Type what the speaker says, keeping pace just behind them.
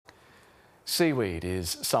Seaweed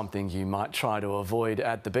is something you might try to avoid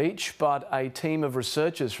at the beach, but a team of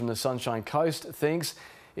researchers from the Sunshine Coast thinks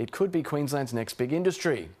it could be Queensland's next big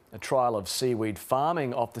industry. A trial of seaweed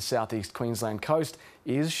farming off the southeast Queensland coast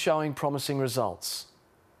is showing promising results.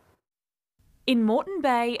 In Moreton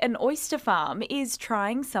Bay, an oyster farm is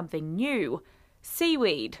trying something new: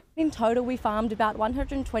 seaweed. In total, we farmed about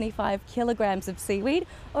 125 kilograms of seaweed,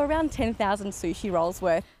 or around 10,000 sushi rolls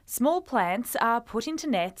worth. Small plants are put into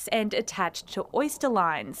nets and attached to oyster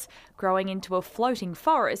lines, growing into a floating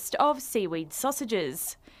forest of seaweed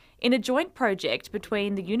sausages. In a joint project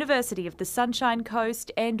between the University of the Sunshine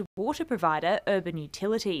Coast and water provider Urban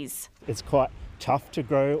Utilities. It's quite tough to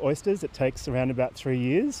grow oysters. It takes around about 3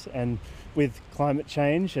 years, and with climate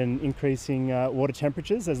change and increasing water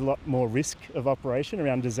temperatures, there's a lot more risk of operation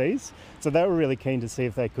around disease. So they were really keen to see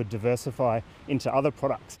if they could diversify into other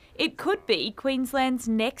products. It could be Queensland's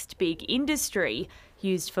next big industry,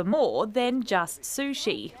 used for more than just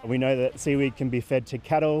sushi. We know that seaweed can be fed to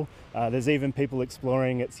cattle. There's even people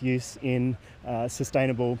exploring its use in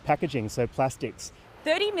sustainable packaging, so plastics.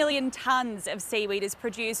 30 million tonnes of seaweed is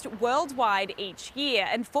produced worldwide each year,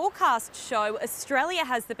 and forecasts show Australia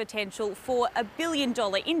has the potential for a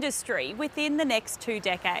billion-dollar industry within the next 2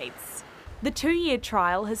 decades. The 2-year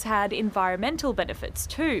trial has had environmental benefits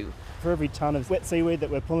too. For every tonne of wet seaweed that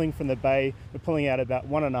we're pulling from the bay, we're pulling out about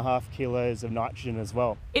 1.5 kilos of nitrogen as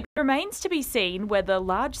well. It remains to be seen whether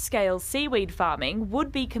large-scale seaweed farming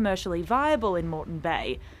would be commercially viable in Moreton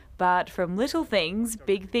Bay, but from little things,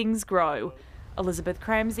 big things grow. Elizabeth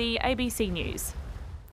Cramsey, ABC News.